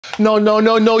No, no,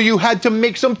 no, no, you had to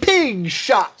make some pig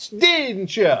shots,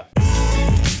 didn't you?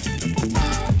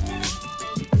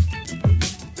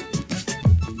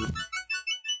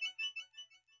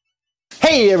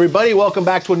 Hey everybody, welcome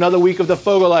back to another week of the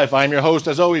FOGO Life. I'm your host,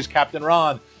 as always, Captain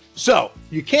Ron. So,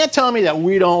 you can't tell me that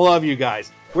we don't love you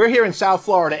guys. We're here in South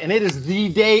Florida, and it is the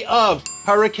day of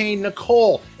Hurricane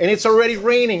Nicole, and it's already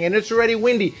raining, and it's already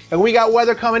windy, and we got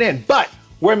weather coming in, but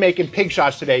we're making pig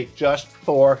shots today just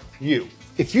for you.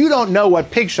 If you don't know what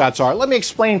pig shots are, let me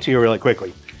explain to you really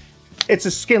quickly. It's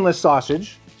a skinless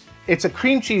sausage. It's a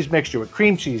cream cheese mixture with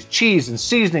cream cheese, cheese, and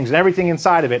seasonings and everything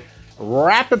inside of it.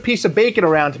 Wrap a piece of bacon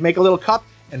around to make a little cup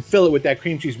and fill it with that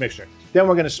cream cheese mixture. Then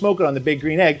we're gonna smoke it on the big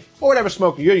green egg or whatever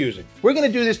smoker you're using. We're gonna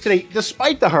do this today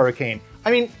despite the hurricane.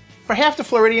 I mean, for half the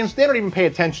Floridians, they don't even pay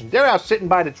attention. They're out sitting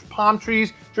by the palm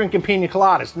trees drinking pina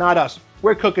coladas, not us.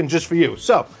 We're cooking just for you.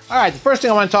 So, all right, the first thing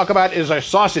I wanna talk about is our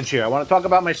sausage here. I wanna talk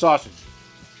about my sausage.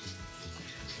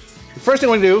 The first thing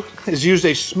we're gonna do is use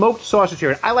a smoked sausage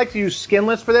here. And I like to use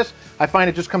skinless for this. I find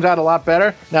it just comes out a lot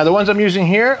better. Now, the ones I'm using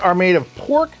here are made of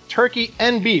pork, turkey,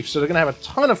 and beef. So they're gonna have a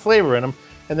ton of flavor in them,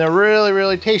 and they're really,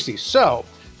 really tasty. So,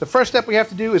 the first step we have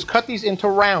to do is cut these into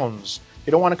rounds.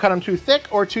 You don't wanna cut them too thick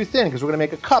or too thin, because we're gonna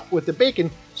make a cup with the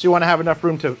bacon, so you wanna have enough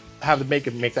room to have the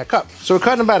bacon make that cup. So we're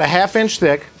cutting about a ½ inch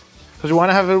thick, because we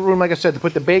wanna have room, like I said, to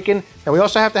put the bacon, and we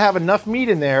also have to have enough meat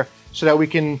in there so that we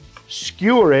can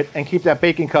skewer it and keep that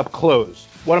bacon cup closed.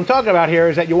 What I'm talking about here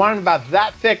is that you want it about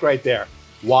that thick right there.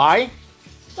 Why?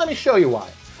 Let me show you why.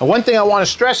 And one thing I want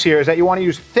to stress here is that you want to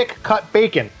use thick cut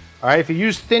bacon. All right, if you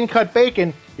use thin cut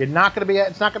bacon, it's not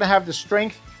going to have the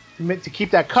strength to keep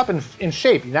that cup in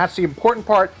shape. And that's the important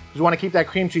part, is you want to keep that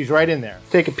cream cheese right in there.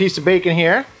 Take a piece of bacon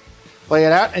here, lay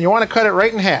it out, and you want to cut it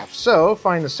right in half. So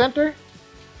find the center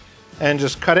and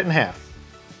just cut it in half.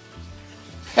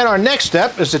 And our next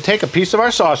step is to take a piece of our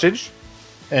sausage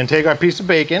and take our piece of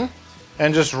bacon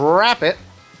and just wrap it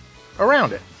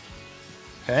around it,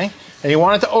 okay? And you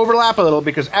want it to overlap a little,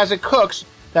 because as it cooks,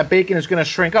 that bacon is gonna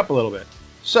shrink up a little bit.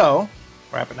 So,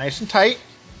 wrap it nice and tight.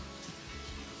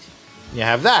 You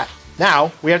have that.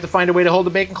 Now, we have to find a way to hold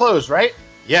the bacon closed, right?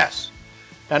 Yes.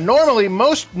 Now, normally,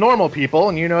 most normal people,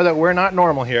 and you know that we're not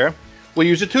normal here, will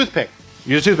use a toothpick.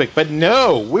 Use a toothpick, but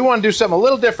no, we wanna do something a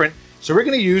little different, so we're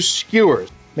gonna use skewers.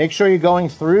 Make sure you're going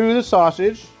through the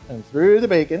sausage and through the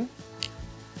bacon,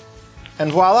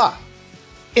 and voila,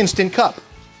 instant cup.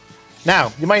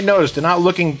 Now, you might notice they're not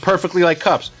looking perfectly like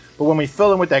cups, but when we fill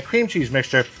them with that cream cheese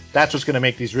mixture, that's what's gonna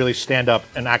make these really stand up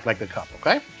and act like the cup,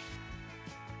 okay?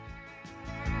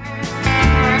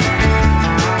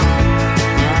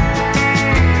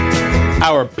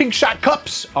 Our pig shot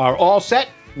cups are all set.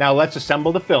 Now let's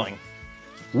assemble the filling.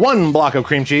 1 block of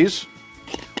cream cheese,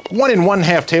 1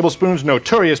 1/2 tablespoons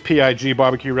Notorious PIG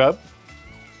barbecue rub,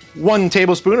 1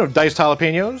 tablespoon of diced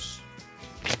jalapenos,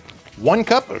 1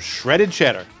 cup of shredded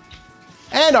cheddar.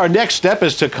 And our next step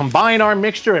is to combine our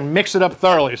mixture and mix it up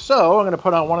thoroughly. So I'm gonna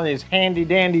put on one of these handy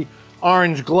dandy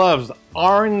orange gloves.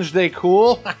 Orange, they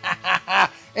cool?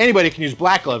 Anybody can use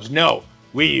black gloves. No,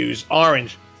 we use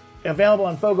orange. Available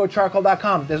on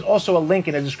FOGOCharcoal.com. There's also a link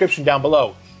in the description down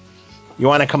below. You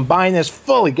wanna combine this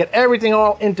fully, get everything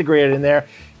all integrated in there.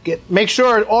 Make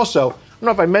sure also, I don't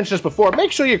know if I mentioned this before,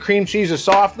 make sure your cream cheese is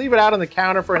soft. Leave it out on the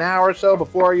counter for an hour or so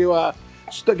before you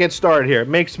get started here. It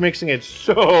makes mixing it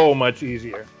so much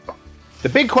easier. The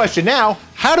big question now,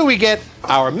 how do we get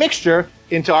our mixture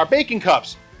into our baking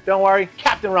cups? Don't worry,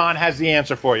 Captain Ron has the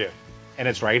answer for you, and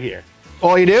it's right here.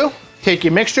 All you do, take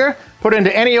your mixture, put it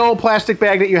into any old plastic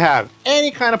bag that you have.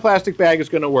 Any kind of plastic bag is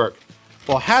gonna work.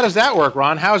 Well, how does that work,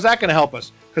 Ron? How is that gonna help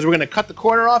us? Because we're gonna cut the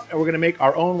corner off and we're gonna make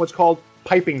our own what's called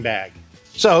piping bag.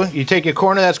 So you take your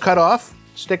corner that's cut off,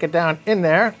 stick it down in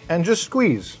there, and just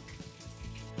squeeze.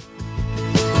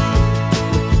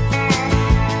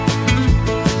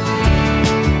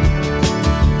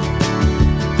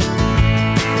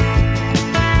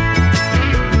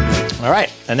 All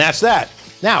right, and that's that.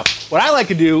 Now, what I like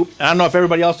to do, I don't know if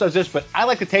everybody else does this, but I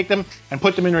like to take them and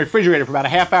put them in the refrigerator for about a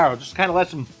 ½ hour, just kind of let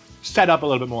them set up a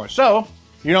little bit more. So,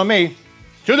 you know me,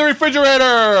 to the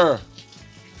refrigerator!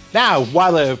 Now,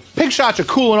 while the pig shots are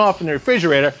cooling off in the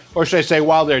refrigerator, or should I say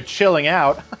while they're chilling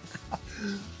out,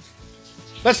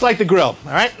 let's light the grill,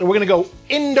 all right? We're gonna go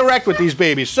indirect with these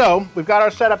babies. So, we've got our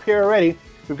setup here already.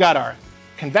 We've got our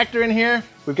convector in here.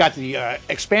 We've got the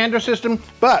expander system.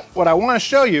 But what I wanna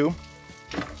show you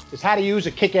is how to use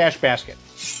a kick-ash basket.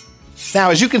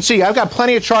 Now, as you can see, I've got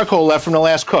plenty of charcoal left from the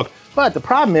last cook. But the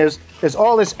problem is, there's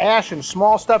all this ash and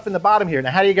small stuff in the bottom here.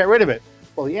 Now, how do you get rid of it?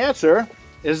 Well, the answer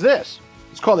is this.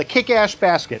 It's called a kick-ash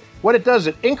basket. What it does,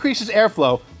 it increases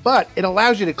airflow but it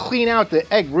allows you to clean out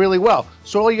the egg really well.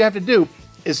 So all you have to do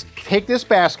is take this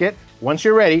basket, once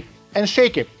you're ready, and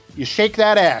shake it. You shake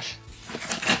that ash.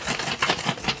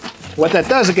 What that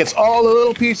does, it gets all the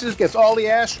little pieces, gets all the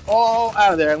ash all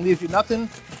out of there and leaves you nothing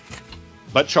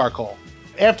but charcoal.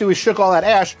 After we shook all that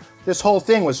ash, this whole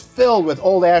thing was filled with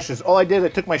old ashes. All I did, I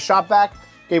took my shop vac,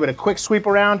 gave it a quick sweep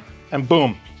around, and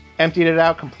boom, emptied it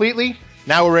out completely.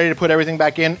 Now we're ready to put everything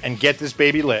back in and get this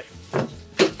baby lit.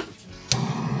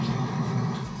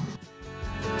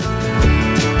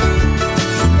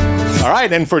 All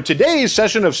right, and for today's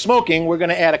session of smoking, we're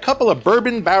gonna add a couple of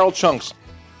bourbon barrel chunks.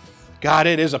 God,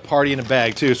 it is a party in a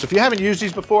bag too. So if you haven't used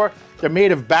these before, they're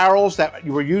made of barrels that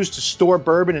were used to store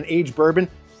bourbon and age bourbon,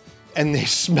 and they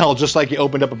smell just like you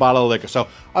opened up a bottle of liquor. So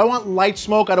I want light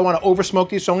smoke, I don't want to over smoke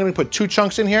these, so I'm gonna put 2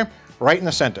 chunks in here, right in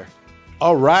the center.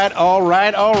 All right, all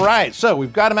right, all right. So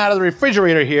we've got them out of the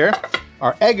refrigerator here.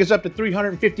 Our egg is up to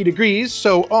 350 degrees,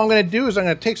 so all I'm gonna do is I'm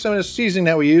gonna take some of the seasoning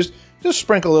that we used, just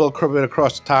sprinkle a little bit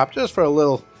across the top, just for a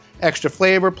little extra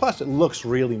flavor, plus it looks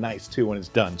really nice too when it's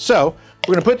done. So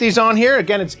we're gonna put these on here.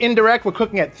 Again, it's indirect, we're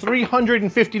cooking at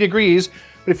 350 degrees,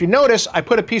 but if you notice, I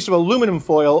put a piece of aluminum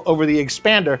foil over the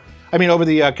expander, over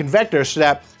the convector, so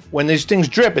that when these things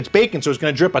drip, it's bacon, so it's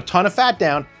gonna drip a ton of fat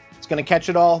down, it's gonna catch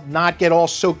it all, not get all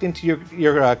soaked into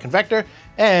your convector,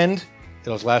 and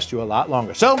it'll last you a lot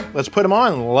longer. So let's put them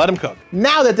on and let them cook.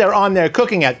 Now that they're on there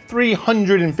cooking at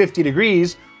 350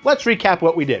 degrees, let's recap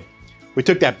what we did. We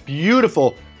took that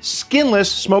beautiful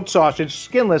skinless smoked sausage,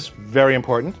 skinless, very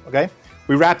important, okay?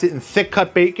 We wrapped it in thick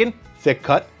cut bacon, thick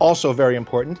cut, also very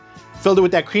important. Filled it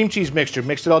with that cream cheese mixture,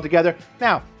 mixed it all together.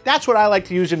 Now, that's what I like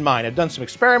to use in mine. I've done some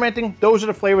experimenting. Those are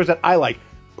the flavors that I like.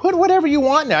 Put whatever you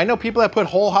want in there. I know people that put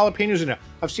whole jalapenos in there.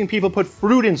 I've seen people put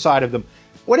fruit inside of them.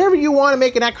 Whatever you want to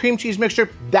make in that cream cheese mixture,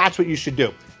 that's what you should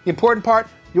do. The important part,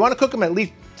 you want to cook them at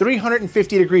least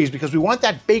 350 degrees because we want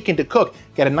that bacon to cook,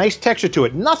 get a nice texture to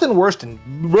it. Nothing worse than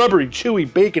rubbery,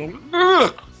 chewy bacon.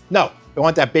 Ugh. No, we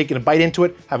want that bacon to bite into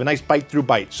it, have a nice bite through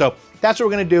bite. So that's what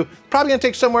we're gonna do. Probably gonna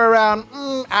take somewhere around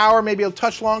an hour, maybe a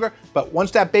touch longer, but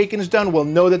once that bacon is done, we'll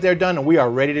know that they're done and we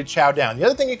are ready to chow down. The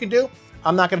other thing you can do,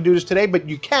 I'm not gonna do this today, but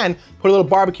you can put a little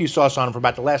barbecue sauce on them for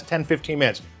about the last 10, 15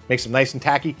 minutes. Makes them nice and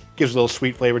tacky, gives a little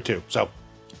sweet flavor too. So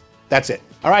that's it.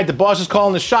 All right, the boss is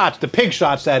calling the shots, the pig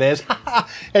shots, that is.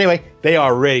 Anyway, they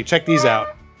are ready. Check these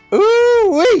out.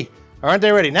 Ooh-wee! Aren't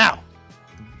they ready? Now,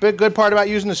 the good part about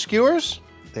using the skewers,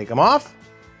 take them off,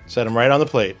 set them right on the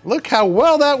plate. Look how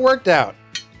well that worked out.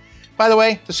 By the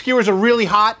way, the skewers are really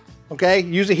hot, okay?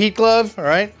 Use a heat glove, all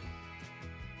right?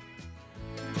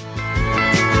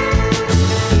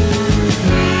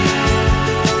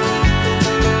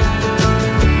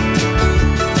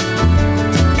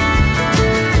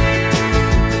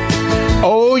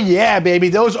 Oh yeah, baby,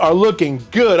 those are looking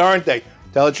good, aren't they?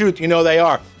 Tell the truth, you know they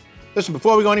are. Listen,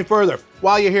 before we go any further,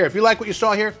 while you're here, if you like what you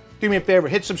saw here, do me a favor,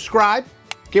 hit subscribe,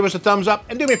 give us a thumbs up,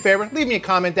 and do me a favor, leave me a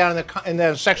comment down in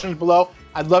the sections below.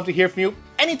 I'd love to hear from you.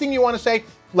 Anything you want to say,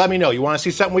 let me know. You want to see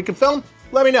something we can film?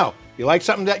 Let me know. You like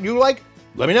something that you like?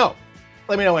 Let me know.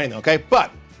 Let me know anything, okay?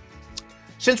 But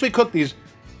since we cooked these,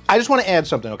 I just want to add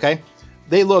something, okay?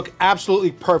 They look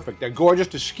absolutely perfect. They're gorgeous.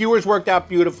 The skewers worked out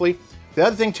beautifully. The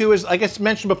other thing too is, like I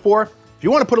mentioned before, if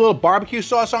you want to put a little barbecue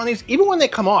sauce on these, even when they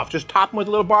come off, just top them with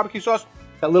a little barbecue sauce,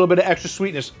 that little bit of extra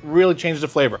sweetness really changes the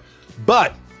flavor.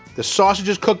 But the sausage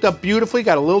is cooked up beautifully,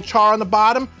 got a little char on the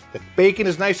bottom, the bacon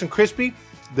is nice and crispy,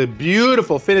 the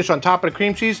beautiful finish on top of the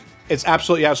cream cheese, it's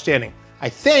absolutely outstanding. I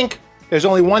think there's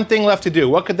only one thing left to do.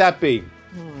 What could that be?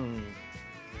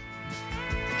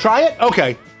 Try it?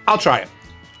 Okay, I'll try it.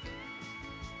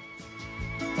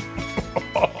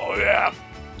 Oh yeah.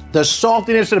 The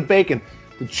saltiness of the bacon,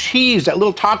 the cheese, that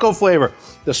little taco flavor,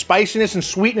 the spiciness and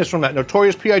sweetness from that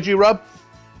Notorious P.I.G. rub.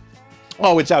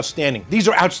 Oh, it's outstanding. These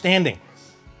are outstanding.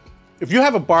 If you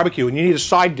have a barbecue and you need a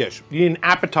side dish, you need an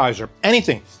appetizer,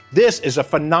 anything, this is a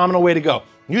phenomenal way to go.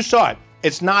 You saw it.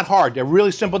 It's not hard. They're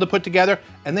really simple to put together,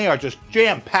 and they are just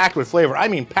jam-packed with flavor. I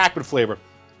mean packed with flavor.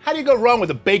 How do you go wrong with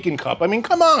a bacon cup? I mean,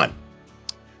 come on.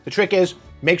 The trick is,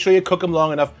 make sure you cook them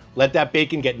long enough, let that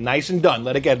bacon get nice and done,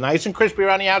 let it get nice and crispy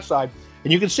around the outside,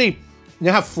 and you can see, you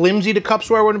know how flimsy the cups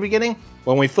were in the beginning?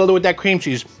 When we filled it with that cream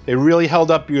cheese, they really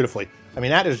held up beautifully. I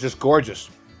mean, that is just gorgeous.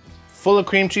 Full of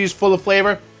cream cheese, full of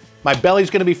flavor. My belly's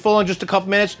gonna be full in just a couple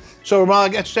minutes, so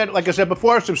like I said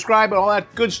before, subscribe and all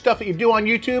that good stuff that you do on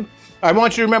YouTube. I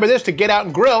want you to remember this, to get out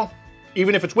and grill,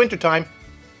 even if it's wintertime,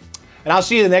 and I'll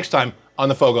see you the next time on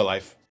the FOGO Life.